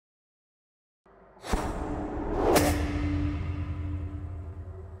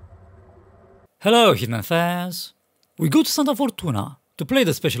Hello Hitman fans! We go to Santa Fortuna to play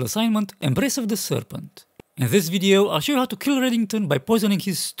the special assignment Embrace of the Serpent. In this video I'll show you how to kill Reddington by poisoning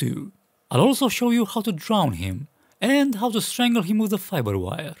his stew. I'll also show you how to drown him and how to strangle him with a fiber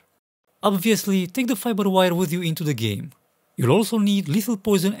wire. Obviously, take the fiber wire with you into the game. You'll also need lethal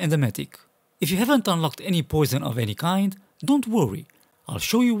poison and emetic. If you haven't unlocked any poison of any kind, don't worry, I'll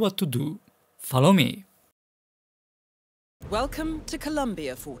show you what to do. Follow me. Welcome to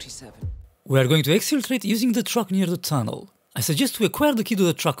Columbia 47. We are going to exfiltrate using the truck near the tunnel. I suggest we acquire the key to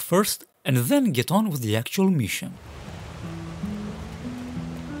the truck first and then get on with the actual mission.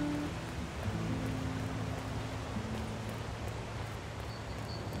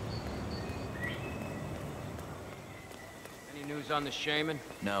 Any news on the shaman?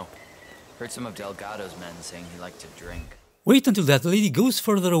 No. Heard some of Delgado's men saying he liked to drink. Wait until that lady goes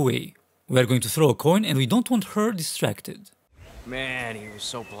further away. We are going to throw a coin and we don't want her distracted. Man, he was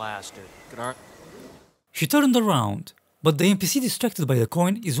so blasted. She turned around, but the NPC distracted by the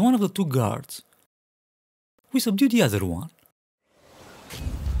coin is one of the two guards. We subdue the other one.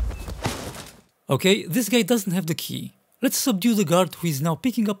 Okay, this guy doesn't have the key. Let's subdue the guard who is now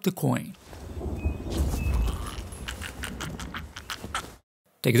picking up the coin.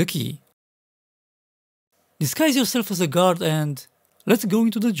 Take the key. Disguise yourself as a guard and let's go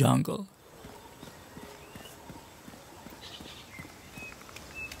into the jungle.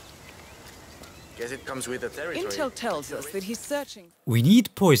 Guess it comes with the territory. Intel tells us that he's searching. We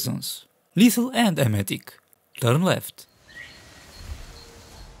need poisons, lethal and emetic. Turn left.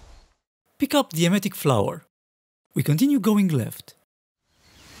 Pick up the emetic flower. We continue going left.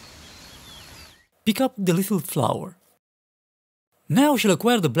 Pick up the lethal flower. Now we shall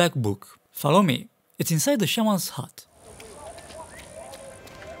acquire the black book. Follow me. It's inside the shaman's hut.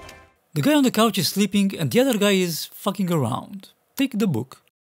 The guy on the couch is sleeping and the other guy is fucking around. Take the book.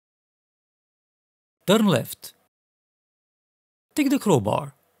 Turn left. Take the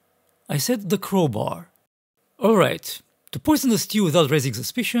crowbar. I said the crowbar. Alright, to poison the stew without raising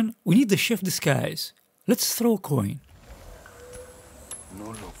suspicion, we need the chef disguise. Let's throw a coin.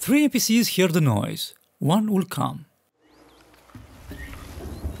 3 NPCs hear the noise. 1 will come.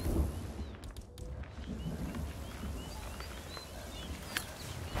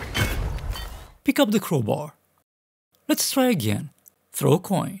 Pick up the crowbar. Let's try again. Throw a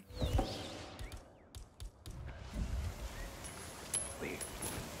coin.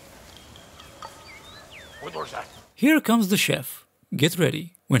 Here comes the chef. Get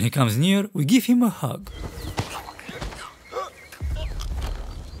ready. When he comes near, we give him a hug.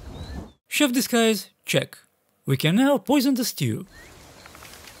 Chef disguise, check. We can now poison the stew.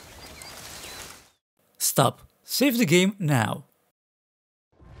 Stop. Save the game now.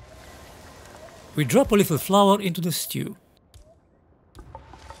 We drop a little flour into the stew.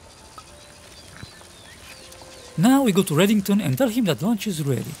 Now we go to Reddington and tell him that lunch is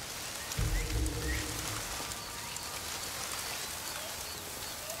ready.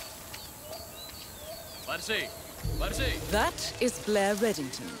 That is Blair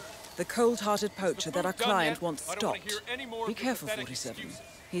Reddington, the cold-hearted poacher that our client wants stopped. Be careful, 47.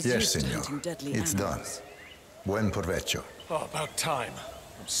 He's Yes, used to senor. hunting deadly It's animals. done. Buen provecho. Oh, about time.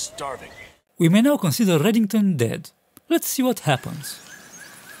 I'm starving. We may now consider Reddington dead. Let's see what happens.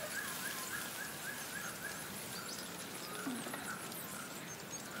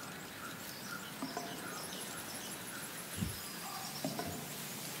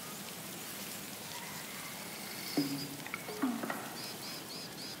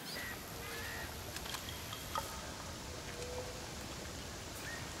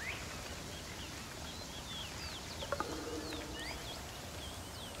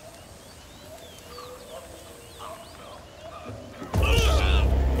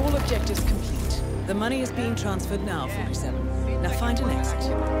 Objectives complete. The money is being transferred now, 47. Now find an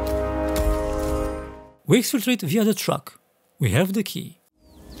exit. We exfiltrate via the truck. We have the key.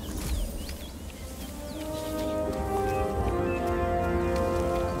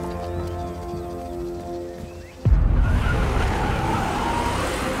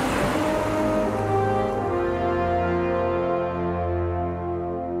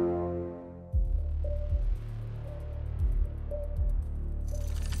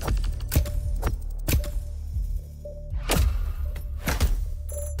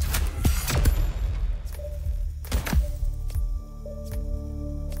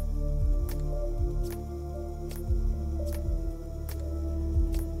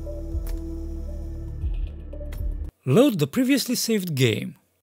 Load the previously saved game.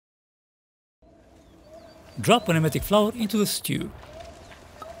 Drop an emetic flower into the stew.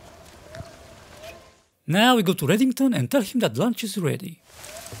 Now we go to Reddington and tell him that lunch is ready.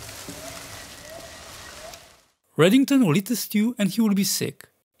 Reddington will eat the stew and he will be sick.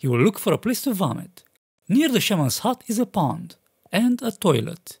 He will look for a place to vomit. Near the shaman's hut is a pond and a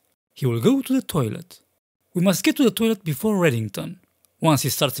toilet. He will go to the toilet. We must get to the toilet before Reddington. Once he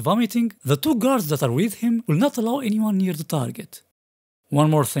starts vomiting, the 2 guards that are with him will not allow anyone near the target. One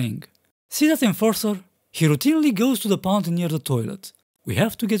more thing. See that enforcer? He routinely goes to the pond near the toilet. We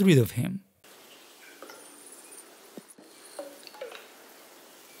have to get rid of him.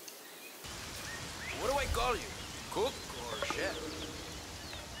 What do I call you? Cook or chef?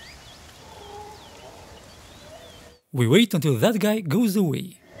 We wait until that guy goes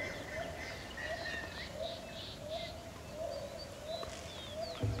away.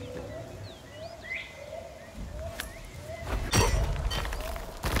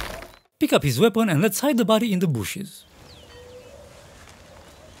 Pick up his weapon and let's hide the body in the bushes.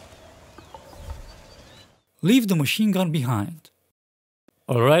 Leave the machine gun behind.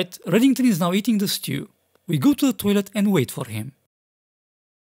 Alright, Reddington is now eating the stew. We go to the toilet and wait for him.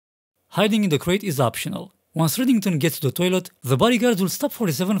 Hiding in the crate is optional. Once Reddington gets to the toilet, the bodyguards will stop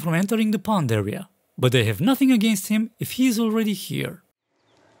 47 from entering the pond area. But they have nothing against him if he is already here.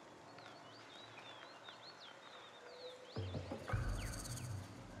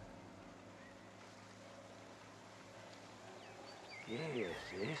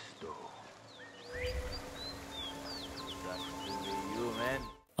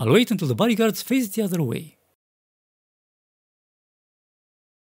 I'll wait until the bodyguards face the other way.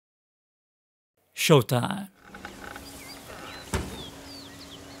 Showtime.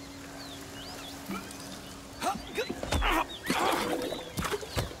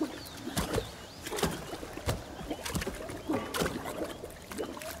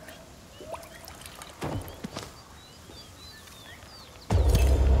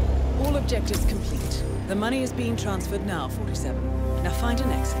 All objectives complete. The money is being transferred now, 47. Now find an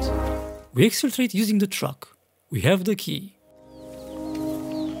exit. We exfiltrate using the truck. We have the key.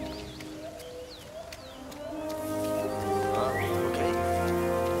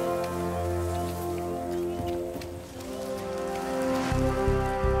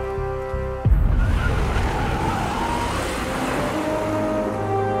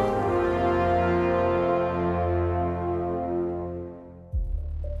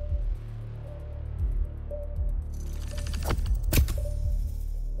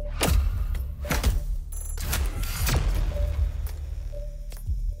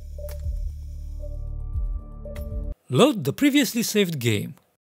 Load the previously saved game.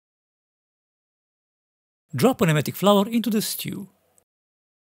 Drop an emetic flower into the stew.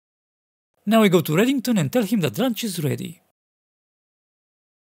 Now we go to Reddington and tell him that lunch is ready.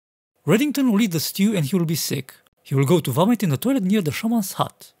 Reddington will eat the stew and he will be sick. He will go to vomit in the toilet near the shaman's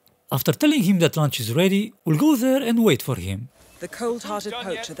hut. After telling him that lunch is ready, we'll go there and wait for him. The cold-hearted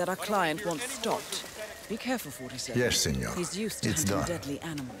poacher that our client wants stopped. Be careful, 47. Yes, senor. He's used to It's hunting done. deadly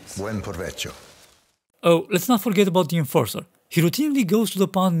animals. Buen provecho. Oh, let's not forget about the enforcer. He routinely goes to the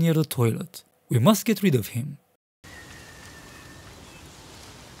pond near the toilet. We must get rid of him.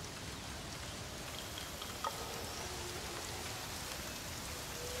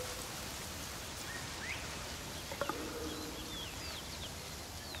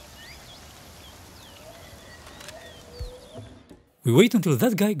 We wait until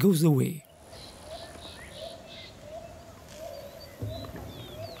that guy goes away.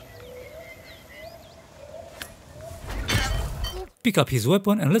 Pick up his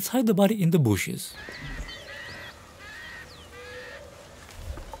weapon and let's hide the body in the bushes.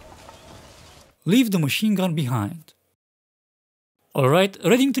 Leave the machine gun behind. Alright,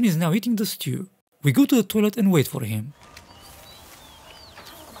 Reddington is now eating the stew. We go to the toilet and wait for him.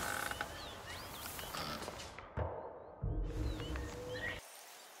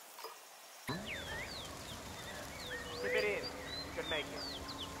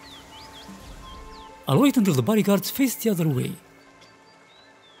 I'll wait until the bodyguards face the other way.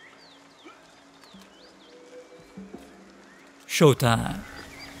 Showtime.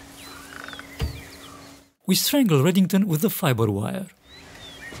 We strangle Reddington with the fiber wire.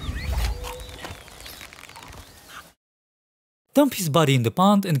 Dump his body in the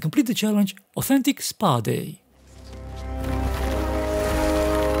pond and complete the challenge Authentic Spa Day.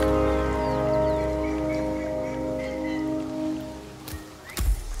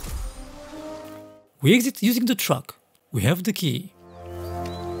 We exit using the truck. We have the key.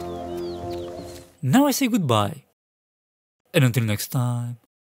 Now I say goodbye. And until next time,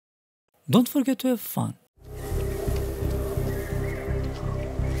 don't forget to have fun.